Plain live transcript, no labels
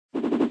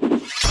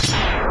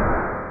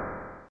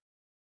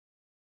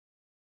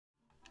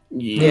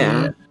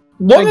Yeah.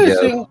 One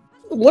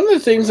of the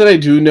things that I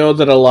do know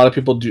that a lot of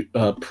people do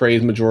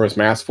praise Majora's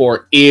Mask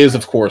for is,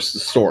 of course, the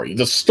story.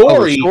 The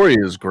story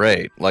is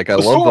great. Like, I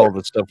love all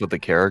the stuff with the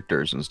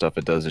characters and stuff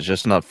it does. It's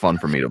just not fun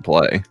for me to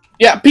play.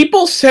 Yeah,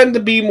 people tend to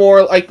be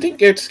more... I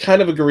think it's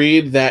kind of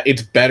agreed that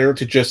it's better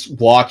to just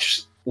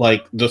watch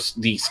like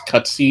these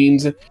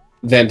cutscenes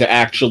than to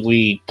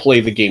actually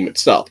play the game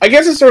itself. I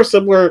guess it's sort of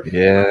similar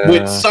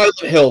with Silent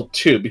Hill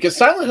 2, because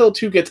Silent Hill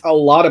 2 gets a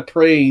lot of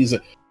praise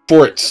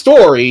for its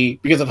story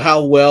because of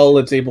how well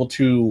it's able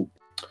to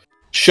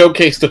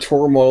showcase the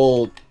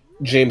turmoil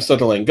James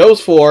Sutherland goes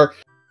for.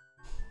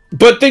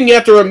 But then you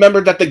have to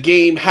remember that the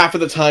game, half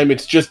of the time,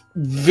 it's just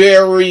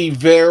very,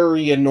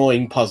 very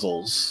annoying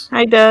puzzles.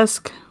 Hi,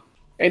 Dusk.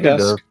 Hey,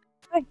 Dusk.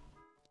 Hi.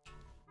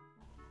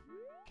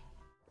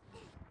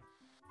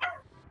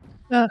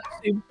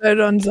 You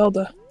bet on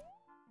Zelda.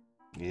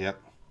 Yep.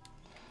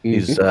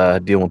 He's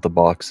dealing with the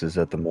boxes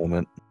at the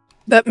moment.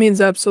 That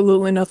means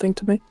absolutely nothing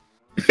to me.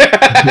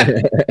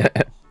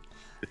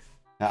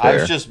 Now, I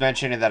was just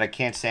mentioning that I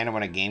can't stand it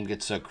when a game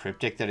gets so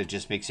cryptic that it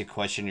just makes you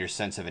question your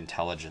sense of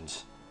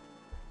intelligence.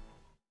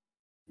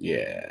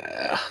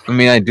 Yeah. I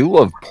mean, I do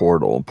love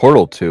Portal.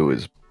 Portal 2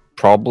 is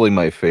probably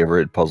my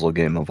favorite puzzle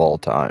game of all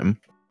time.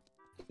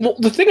 Well,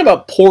 the thing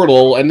about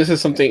Portal, and this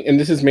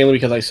is mainly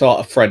because I saw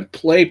a friend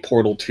play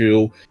Portal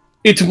 2,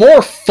 it's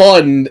more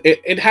fun.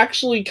 It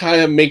actually kind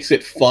of makes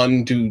it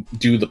fun to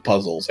do the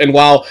puzzles. And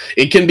while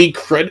it can be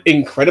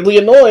incredibly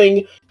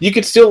annoying,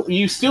 you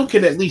still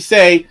can at least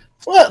say,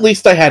 well, at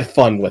least I had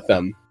fun with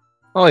them.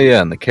 Oh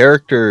yeah, and the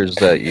characters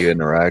that you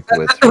interact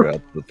with throughout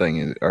the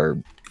thing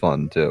are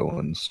fun too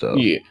and stuff.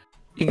 Yeah,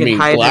 You can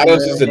hide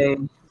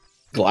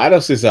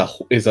GLaDOS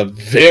is a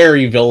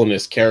very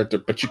villainous character,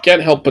 but you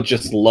can't help but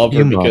just love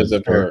her because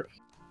of her.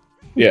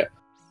 Yeah,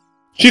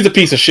 she's a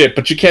piece of shit,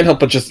 but you can't help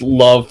but just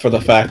love for the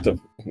fact of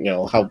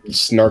how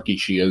snarky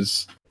she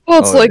is.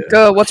 Well,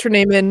 it's what's her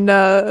name in?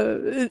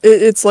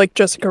 It's like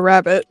Jessica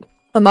Rabbit.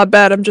 I'm not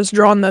bad. I'm just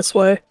drawn this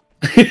way.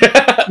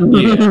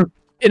 Yeah.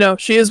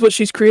 She is what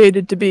she's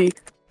created to be.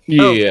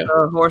 Yeah.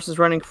 Oh, the horse is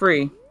running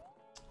free.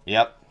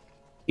 Yep.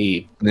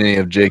 And then you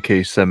have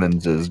J.K.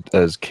 Simmons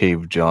as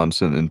Cave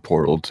Johnson in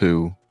Portal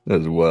 2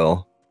 as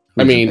well.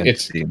 I mean,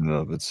 it's in and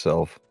of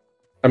itself.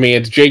 I mean,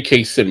 it's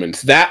J.K.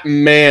 Simmons. That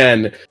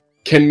man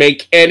can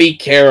make any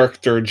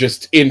character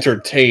just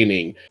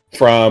entertaining,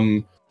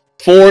 from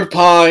Stanford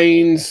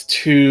Pines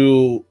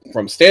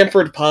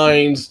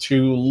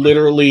to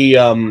literally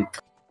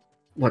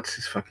what's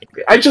his fucking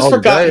name? I just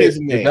forgot his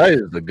name. The guy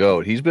is the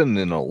GOAT. He's been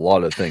in a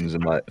lot of things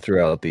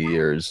throughout the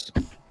years.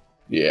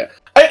 Yeah.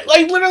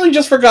 I literally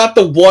just forgot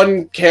the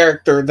one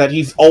character that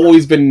he's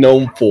always been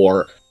known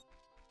for.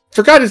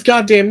 Forgot his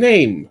goddamn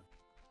name.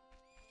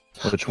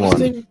 Which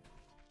one?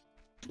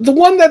 The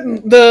one that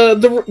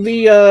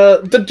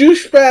the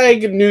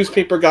douchebag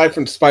newspaper guy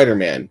from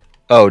Spider-Man.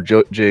 Oh,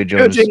 J.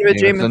 Jonah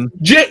Jameson.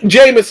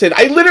 Jameson.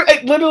 I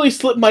literally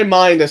slipped my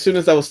mind as soon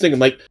as I was thinking,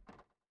 like,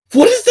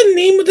 what is the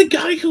name of the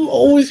guy who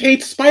always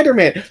hates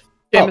Spider-Man?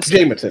 Jameson. Oh,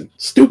 Jameson.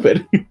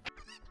 Stupid.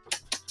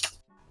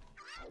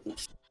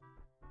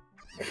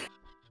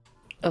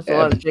 That's a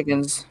lot of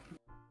chickens.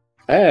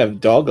 I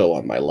have Doggo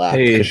on my lap.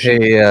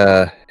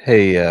 Hey,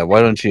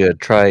 why don't you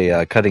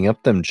try cutting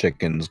up them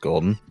chickens,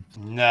 Golden?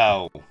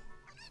 No.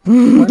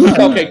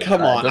 Okay,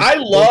 come on. I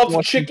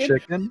love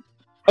chicken.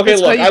 Okay,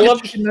 That's look, I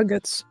love chicken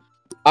nuggets.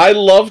 I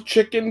love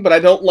chicken, but I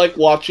don't like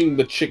watching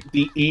the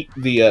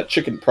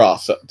chicken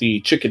process,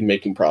 the chicken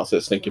making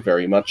process. Thank you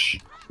very much.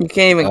 You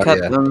can't even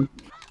cut them.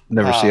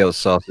 Never see how the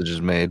sausage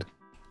is made.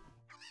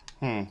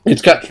 It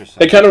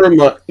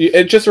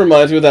just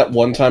reminds me of that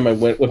one time I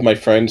went with my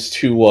friends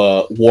to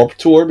Warp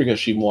Tour because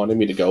she wanted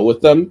me to go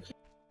with them,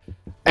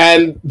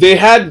 and they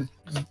had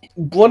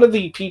one of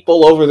the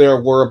people over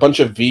there were a bunch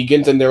of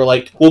vegans, and they're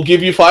like, "We'll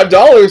give you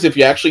 $5 if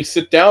you actually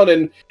sit down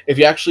and if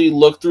you actually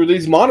look through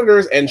these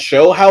monitors and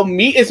show how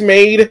meat is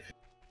made."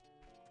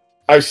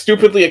 I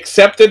stupidly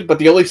accepted, but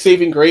the only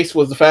saving grace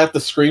was the fact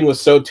the screen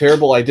was so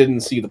terrible I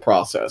didn't see the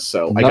process,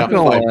 so I got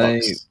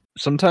 $5.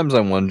 Sometimes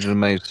I wonder to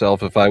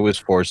myself, if I was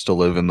forced to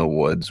live in the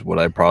woods, would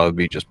I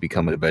probably just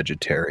become a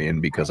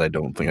vegetarian, because I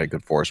don't think I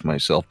could force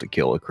myself to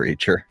kill a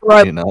creature.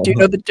 Right. Do you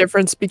know the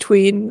difference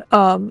between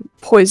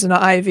poison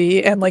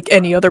ivy and like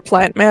any other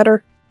plant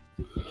matter?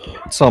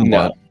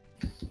 Somewhat.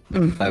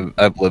 No.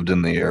 I've lived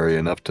in the area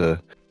enough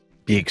to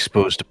be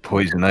exposed to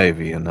poison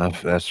ivy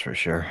enough, that's for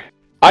sure.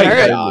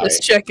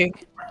 Just checking.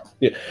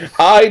 Yeah.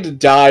 I'd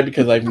die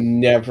because I've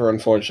never,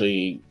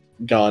 unfortunately,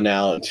 gone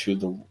out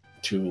to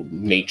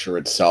nature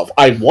itself.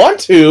 I want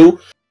to,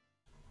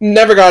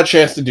 never got a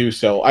chance to do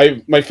so.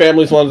 My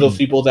family's one of those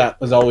people that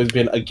has always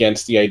been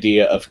against the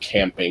idea of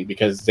camping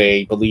because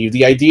they believe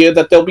the idea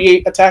that they'll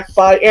be attacked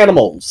by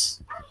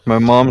animals. My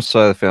mom's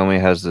side of the family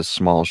has this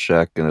small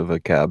shack of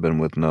a cabin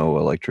with no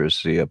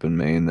electricity up in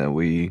Maine that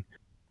we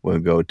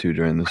would go to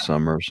during the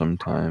summer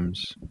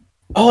sometimes.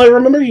 Oh, I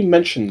remember you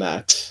mentioned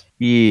that.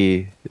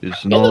 Yeah,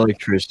 there's no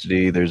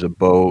electricity, there's a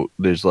boat,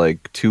 there's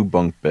like 2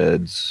 bunk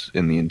beds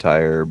in the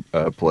entire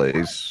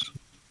place.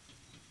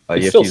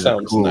 You have to use a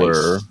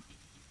cooler. Nice.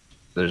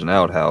 there's an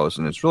outhouse,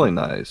 and it's really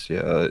nice.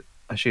 Yeah,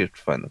 I should have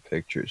to find the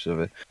pictures of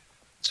it.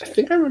 I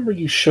think I remember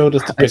you showed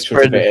us the I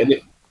pictures of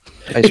it.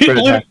 I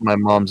spread half my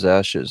mom's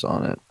ashes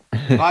on it.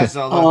 Bye,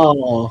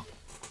 Zelda.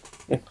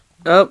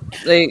 Oh,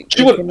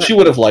 she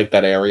would have liked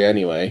that area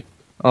anyway.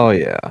 Oh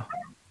yeah.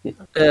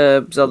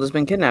 Zelda's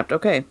been kidnapped.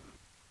 Okay.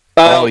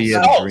 Oh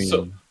yeah.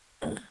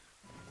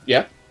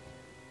 Yeah.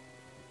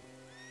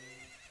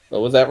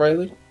 What was that,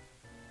 Riley?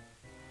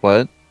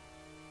 What?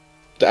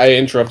 I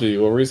interrupted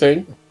you. What were you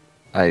saying?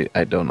 I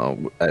don't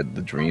know.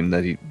 The dream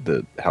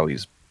that how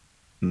he's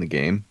in the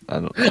game. I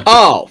don't know.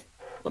 Oh,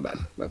 my bad.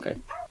 Okay.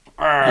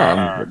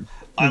 I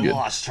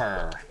lost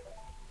her.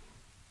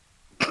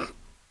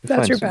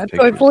 That's your bad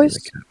boy voice.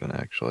 Cabin,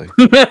 actually.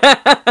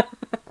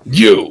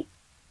 You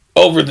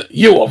over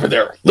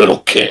there, little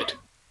kid.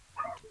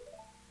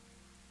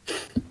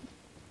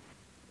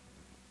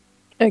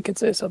 I could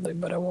say something,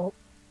 but I won't.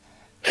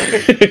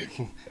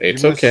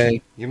 It's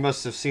okay. You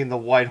must have seen the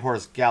white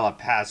horse gallop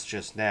past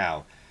just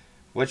now.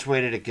 Which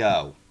way did it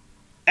go?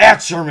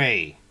 Answer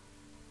me!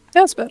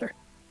 That's better.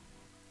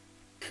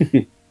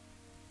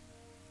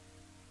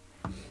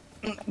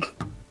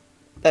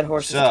 That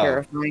horse is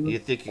terrifying. You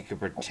think you could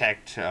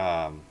protect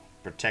them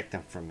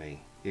from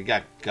me? You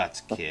got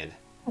guts, kid.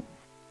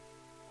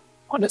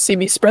 Want to see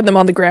me spread them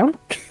on the ground?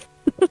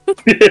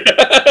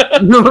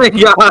 Oh my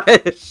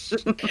gosh!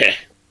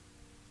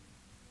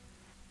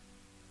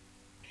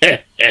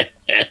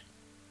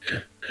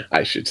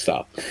 I should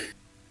stop.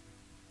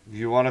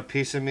 You want a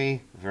piece of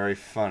me? Very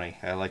funny.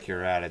 I like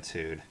your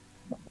attitude.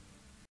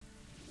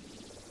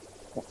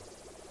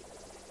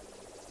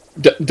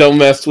 Don't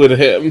mess with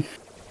him.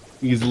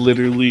 He's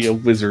literally a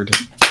wizard.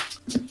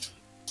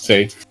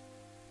 See?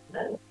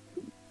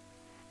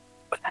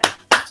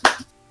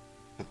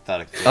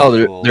 Pathetic.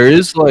 There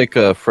is like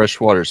a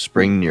freshwater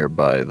spring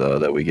nearby though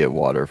that we get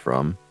water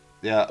from.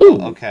 Yeah. Ooh.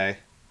 Okay.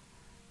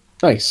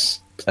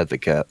 Nice. At the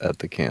camp.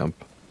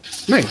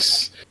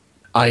 Nice.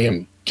 I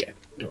am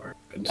Ganondorf.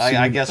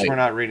 I guess we're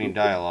not reading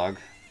dialogue.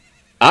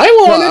 I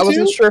wanted I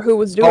wasn't sure who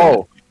was doing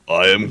it.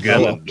 I am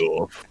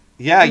Ganondorf.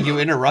 Yeah, you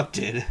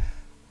interrupted.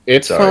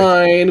 It's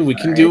fine. We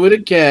can do it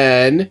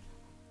again.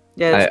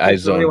 Yeah, I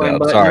zoned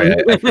out. Sorry,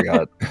 I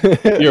forgot.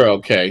 You're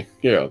okay.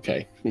 You're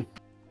okay.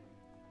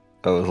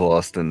 I was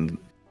lost in,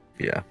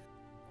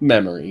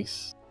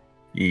 Memories.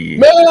 Yeah.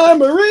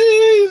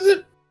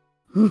 Memories!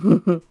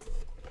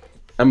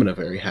 I'm in a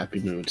very happy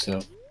mood, so...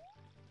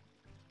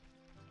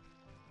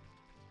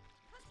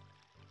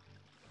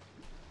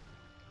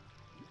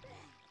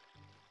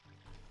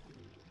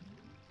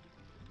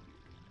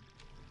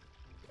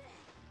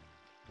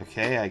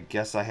 Okay, I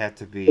guess I have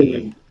to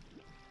be...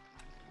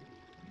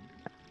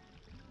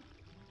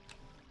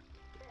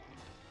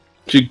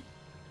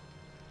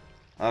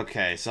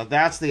 Okay, so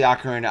that's the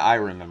ocarina I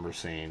remember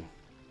seeing.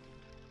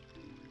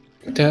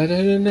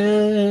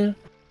 Da-da-da-da.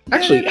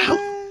 Actually, how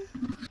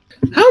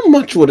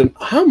much would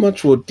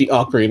the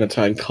Ocarina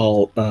time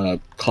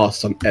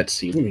cost on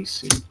Etsy? Let me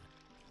see.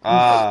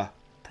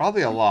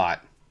 Probably a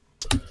lot.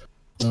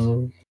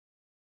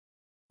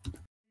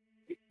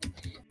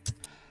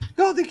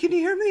 Goldie, can you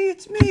hear me?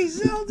 It's me,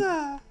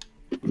 Zelda.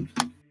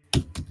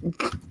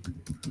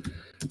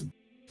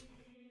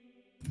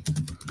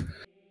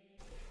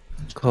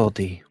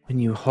 Goldie, when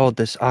you hold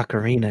this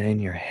ocarina in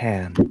your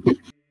hand,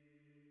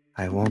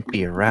 I won't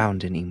be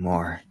around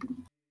anymore.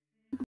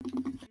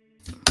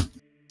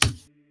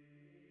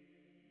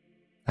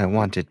 I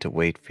wanted to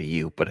wait for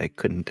you, but I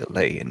couldn't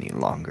delay any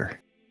longer.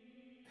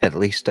 At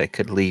least I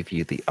could leave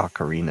you the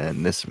ocarina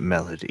and this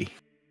melody.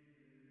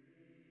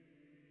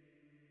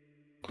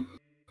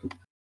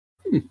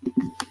 I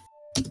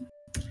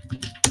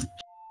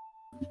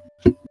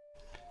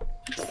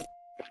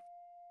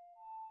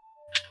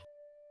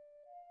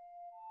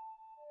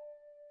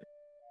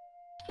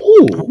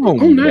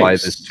don't know why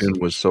this tune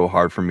was so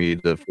hard for me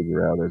to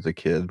figure out as a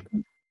kid.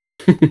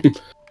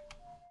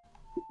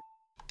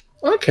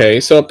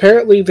 Okay, so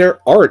apparently there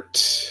are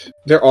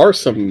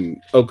some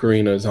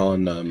ocarinas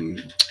on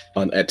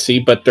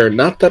Etsy, but they're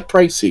not that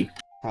pricey.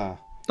 Huh.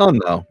 Oh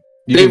no.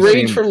 They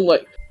range from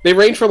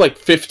like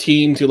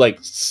 15 to like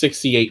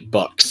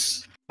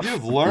 $68.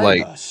 You've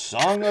learned a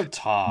song of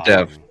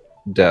time.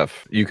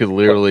 Def. You could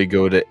literally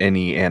go to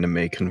any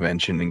anime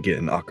convention and get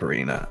an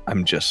ocarina.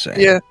 I'm just saying.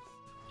 Yeah.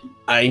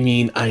 I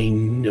mean, I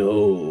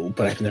know,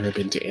 but I've never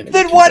been to anime.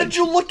 Then why did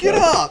you look it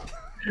up?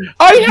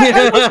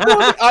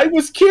 I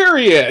was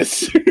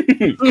curious.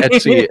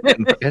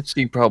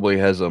 Etsy probably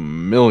has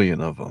 1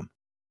 million of them.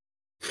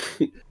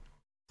 You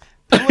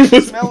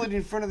must melody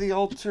in front of the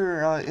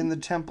altar in the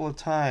Temple of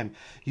Time.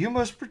 You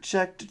must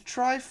protect the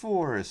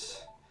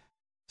Triforce.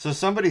 So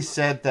somebody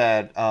said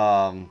that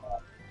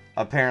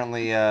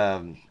apparently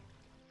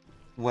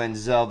when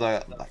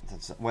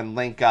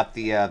Link got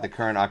the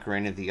current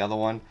ocarina, the other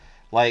one,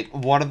 like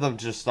one of them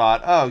just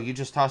thought, oh, you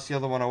just tossed the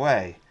other one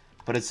away.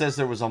 But it says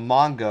there was a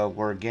manga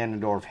where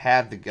Ganondorf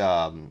had the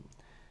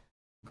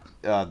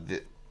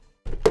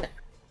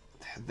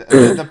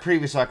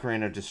previous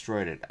ocarina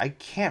destroyed it. I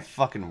can't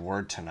fucking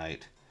word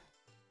tonight.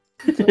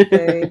 It's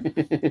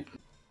okay.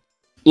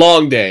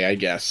 long day, I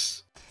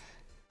guess.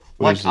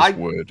 What is Like,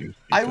 this word you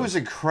speak I of? was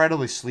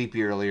incredibly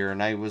sleepy earlier,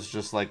 and I was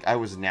just like, I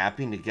was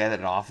napping to get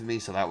it off of me,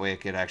 so that way I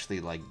could actually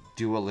like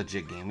do a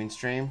legit gaming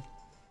stream.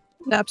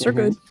 Naps are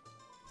good.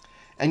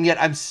 And yet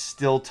I'm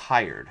still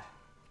tired.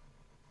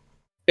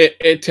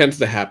 It tends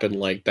to happen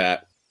like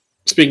that.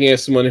 Speaking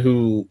as someone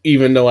who,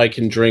 even though I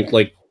can drink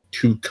like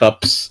 2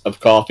 cups of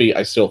coffee,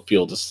 I still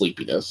feel the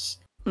sleepiness.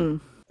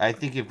 I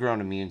think you've grown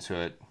immune to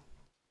it.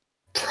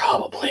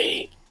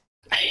 Probably.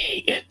 I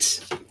hate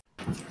it.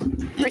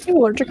 Aren't you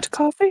allergic to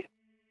coffee?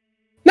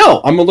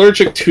 No, I'm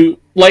allergic to,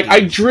 like,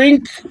 I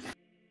drink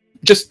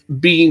just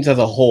beans as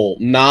a whole,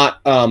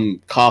 not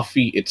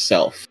coffee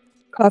itself.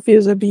 Coffee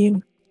is a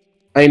bean.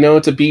 I know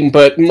it's a bean,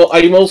 but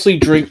I mostly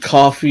drink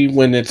coffee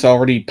when it's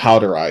already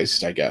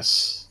powderized, I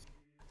guess.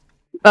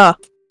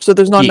 So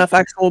there's not Yeah. enough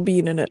actual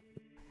bean in it.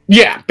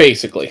 Yeah,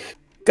 basically.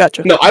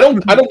 Gotcha. No, I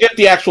don't get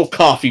the actual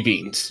coffee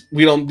beans.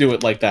 We don't do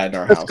it like that in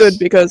our house. That's good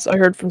because I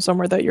heard from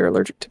somewhere that you're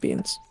allergic to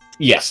beans.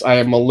 Yes, I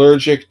am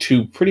allergic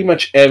to pretty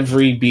much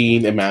every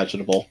bean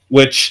imaginable,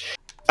 which,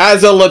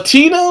 as a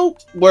Latino,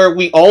 where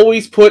we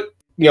always put,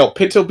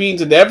 pinto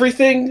beans in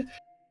everything,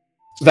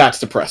 that's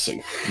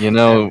depressing. You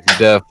know,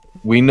 Def,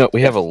 we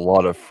have a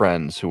lot of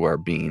friends who are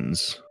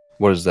beans.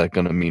 What is that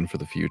going to mean for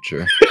the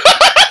future?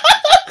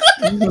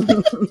 God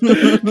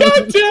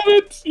damn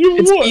it! You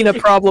It's won. been a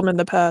problem in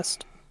the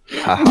past.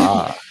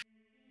 Haha.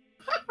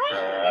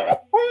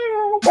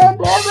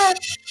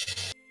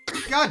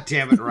 God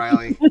damn it,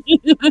 Riley.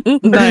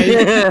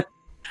 Nice.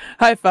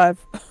 High five.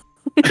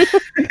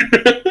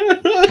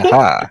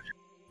 Haha.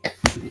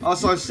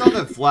 Also, I saw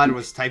that Vlad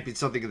was typing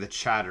something in the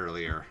chat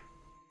earlier.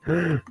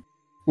 Let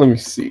me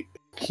see.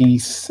 He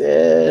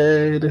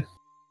said...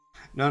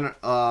 No,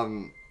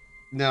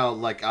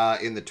 like,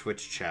 in the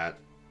Twitch chat.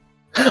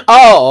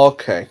 Oh,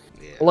 okay.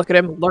 Yeah. Look at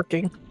him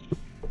lurking.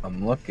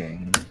 I'm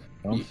looking.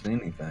 I don't see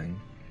anything.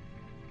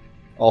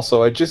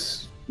 Also, I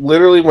just...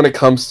 Literally, when it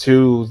comes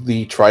to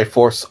the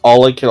Triforce,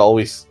 all I can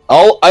always...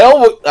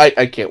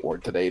 I can't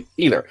word today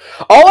either.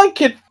 All I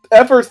can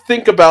ever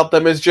think about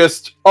them is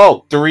just...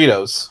 Oh,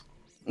 Doritos.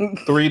 3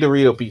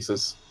 Dorito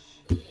pieces.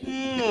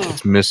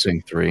 It's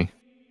missing 3.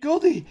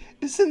 Goldie,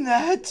 isn't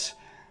that...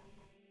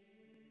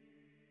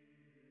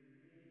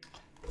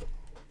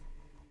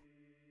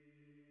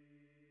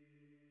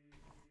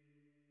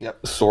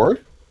 Yep.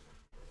 Sword?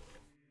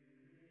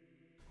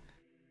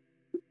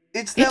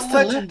 It's that It's the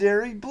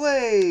legendary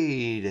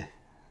blade!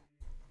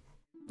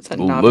 Is that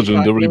The Navi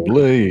legendary talking?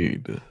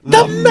 blade.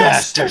 The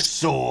Master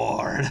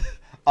Sword!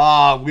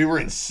 Ah, we were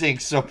in sync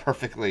so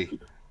perfectly.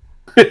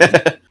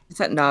 Is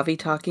that Navi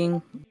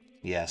talking?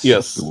 Yes.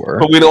 Yes. You were.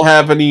 But we don't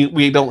have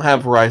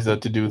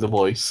Ryza to do the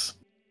voice.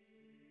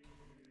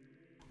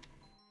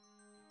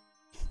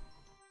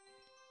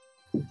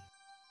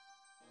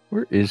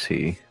 Where is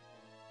he?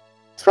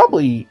 He's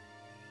probably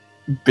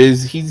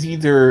busy. He's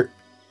either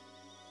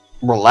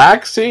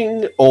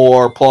relaxing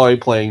or probably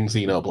playing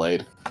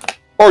Xenoblade.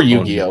 Or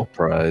Yu-Gi-Oh!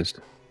 Surprised.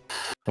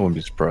 I wouldn't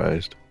be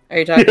surprised. Are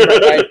you talking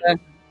about Ryza?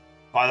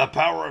 By the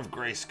power of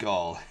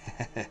Grayskull.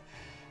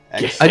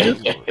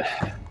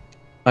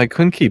 I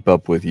couldn't keep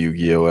up with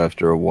Yu-Gi-Oh!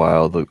 After a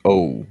while.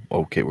 Oh,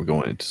 okay, we're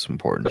going into some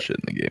important shit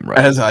in the game, right?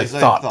 As I As I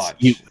thought. thought.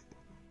 You-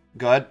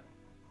 Go ahead.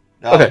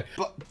 Okay.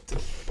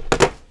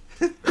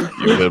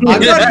 I'm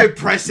not even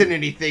pressing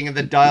anything, and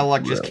the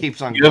dialogue just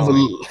keeps on You have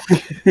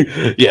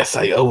going. Yes,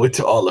 I owe it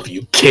to all of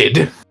you,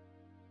 kid.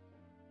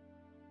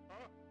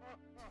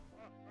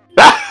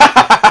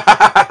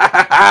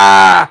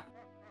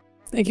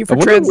 Thank you for I wonder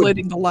what-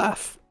 translating the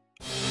laugh.